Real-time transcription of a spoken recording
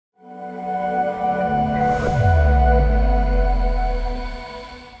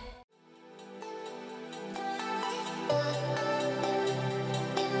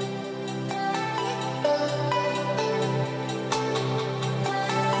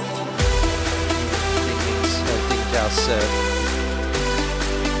Moscow's serve.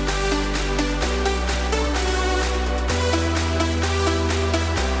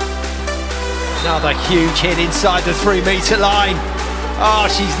 Another huge hit inside the 3-metre line. Oh,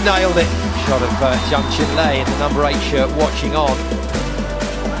 she's nailed it. Shot of Zhang Qinlei in the number 8 shirt watching on.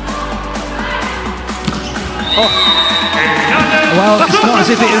 Oh. Well, it's not as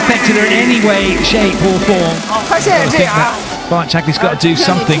if it affected her in any way, shape or form. I think that Bart Chakli's got to do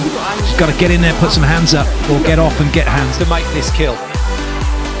something. She's got to get in there, put some hands up, or get off and get hands. To make this kill.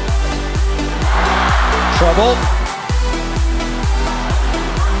 Trouble.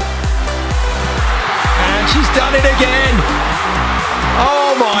 And she's done it again.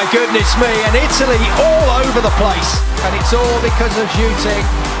 Oh my goodness me, and Italy all over the place. And it's all because of shooting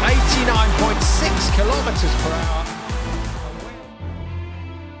 89.6 kilometers per hour.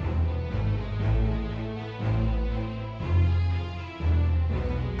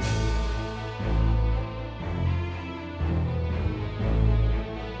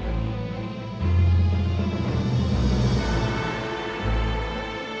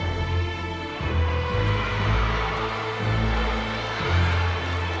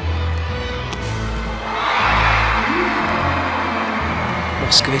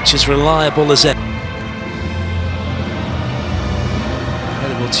 Boskovic as reliable as ever.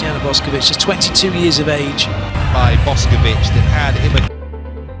 Incredible, Tiana Boskovic, just 22 years of age. By Boskovic that had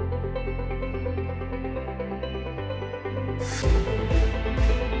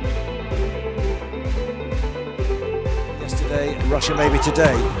yesterday, Russia maybe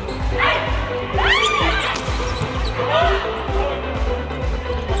today.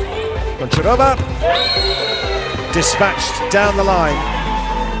 Goncharova dispatched down the line.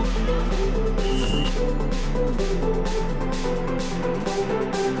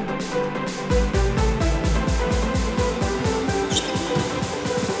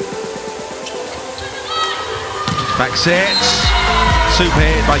 back set. Super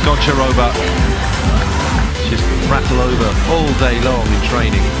hit by Goncharova. Just rattle over all day long in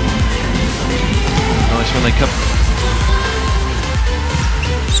training. Nice when they come.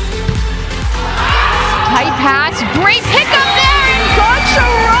 Tight pass, great pickup there, and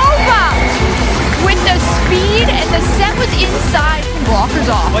Goncharova with the speed, and the set was inside and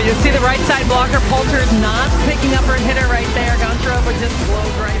blockers off. Well, you see the right side blocker, Poulter is not picking up her hitter right there. Goncharova just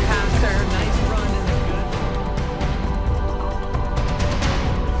blows right past her. Nice run and a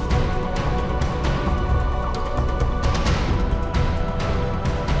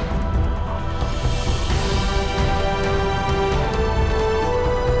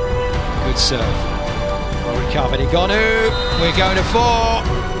good serve. Well recovered, Igonu. We're going to 4,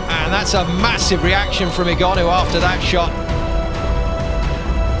 and that's a massive reaction from Igonu after that shot.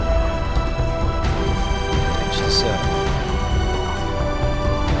 Pitch to serve.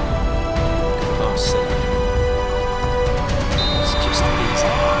 Pass serve. It's just easy.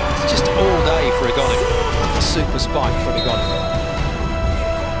 It's just all day for Igonu. A super spike from Igonu.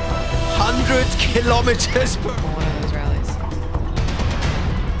 100 kilometers per hour.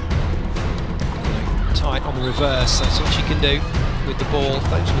 Tight on the reverse, that's what she can do with the ball. If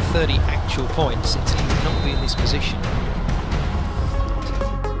those were 30 actual points, Italy would not be in this position.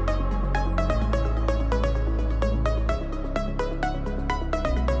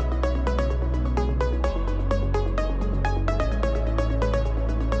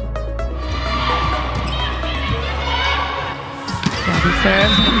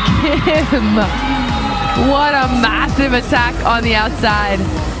 Serves Kim. What a massive attack on the outside.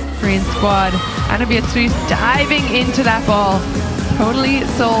 Korean squad. Anna Beatrice diving into that ball. Totally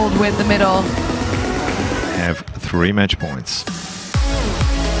sold with the middle. Have 3 match points.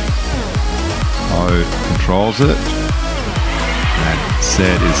 Oh, controls it. That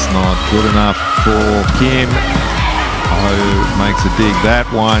set is not good enough for Kim. Oh, makes a dig. That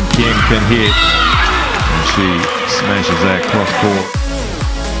one Kim can hit. And she smashes that cross court.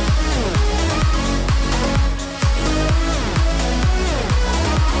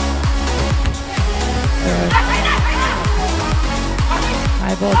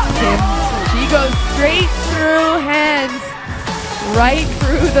 Eyeball to Kim. She goes straight through hands, right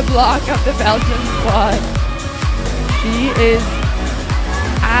through the block of the Belgian squad. She is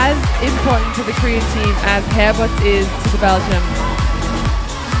as important to the Korean team as Herbert is to the Belgium.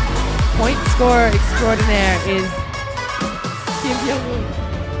 Point scorer extraordinaire is Kim Byung-woon.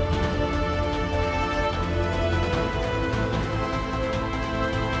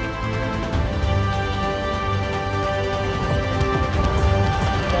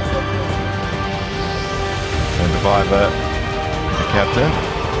 By the captain.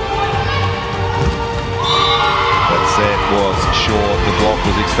 That set was short, the block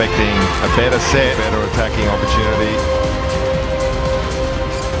was expecting a better set, better attacking opportunity.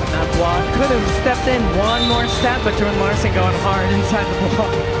 That block could have stepped in one more step, but Jordan Larson going hard inside the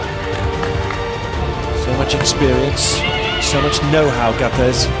block. So much experience, so much know-how,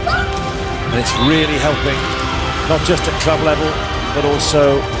 Gapez. And it's really helping, not just at club level, but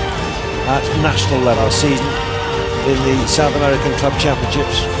also at national level. Season in the South American Club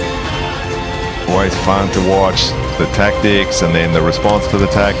Championships. Always fun to watch the tactics and then the response to the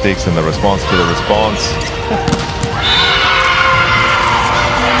tactics and the response to the response.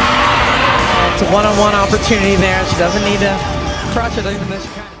 It's a one-on-one opportunity there. She doesn't need to crush it even though she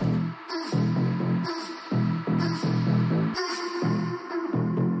can.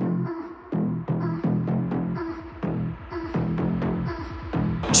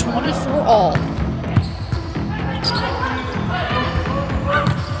 Wanted for all.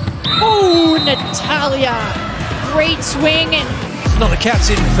 Oh, Natalia. Great swing. And Not the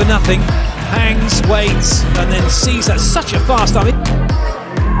captain for nothing. Hangs, waits, and then sees that such a fast arm.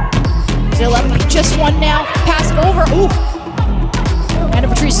 Zilla just one now. Pass over. Ooh. Anna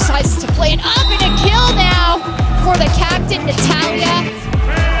Patrice decides to play it up and a kill now for the captain, Natalia.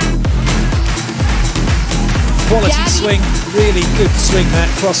 Quality Gabby. swing, really good swing that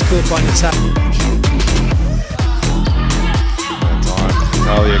cross court by Natalia.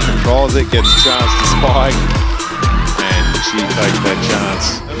 Natalia controls it, gets a chance to spike, and she takes that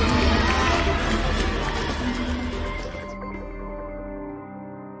chance.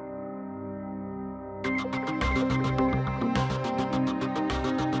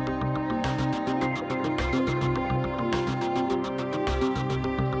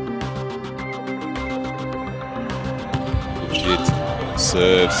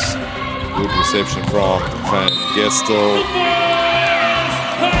 Serves, good reception from Van Gestel,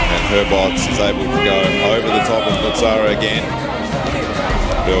 and Herbots is able to go over the top of Lutzara again.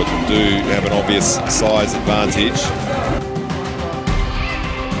 Belgium do have an obvious size advantage.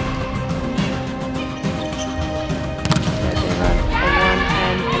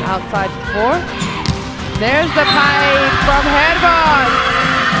 And outside four. There's the pipe from Herbots.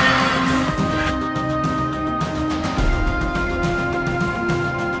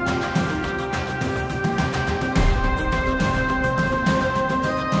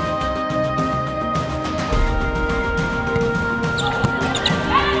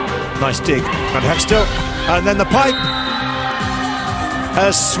 Nice dig. Van Hextel. And then the pipe.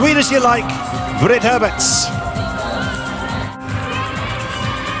 As sweet as you like, Britt Herberts.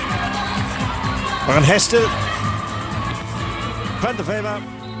 Van Hextel. Van der Weber.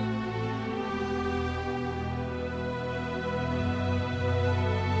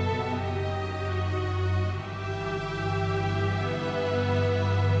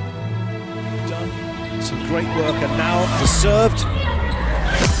 Done some great work, and now the served.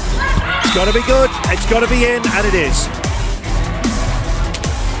 It's got to be good, it's got to be in, and it is.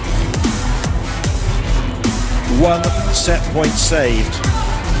 One set point saved.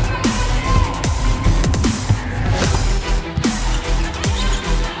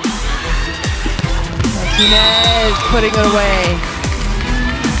 Martinez putting it away.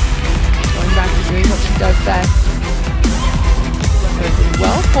 Going back to doing what she does best.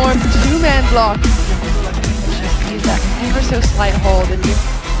 Well formed two-man block. She sees that ever so slight hold and just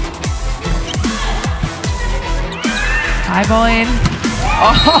high ball in.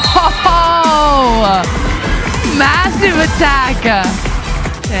 Oh! Massive attack!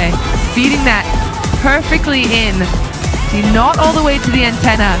 Okay, feeding that perfectly in. See, not all the way to the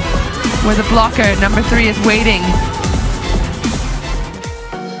antenna where the blocker, number 3, is waiting.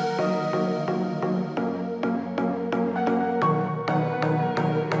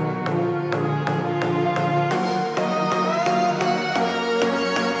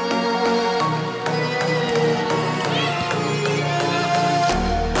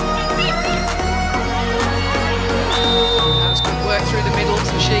 Through the middle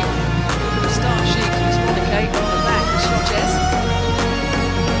to Sheik. For the start, Sheik is Monica on the back, Sanchez.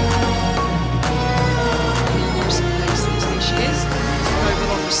 Some pace, there she is. Over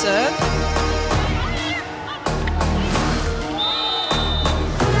on the serve.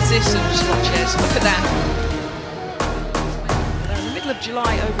 Assist of Sanchez, look at that. They're in the middle of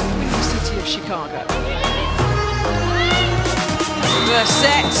July over the windy city of Chicago. First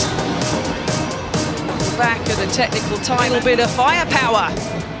set. Back of the technical time, a little bit of firepower.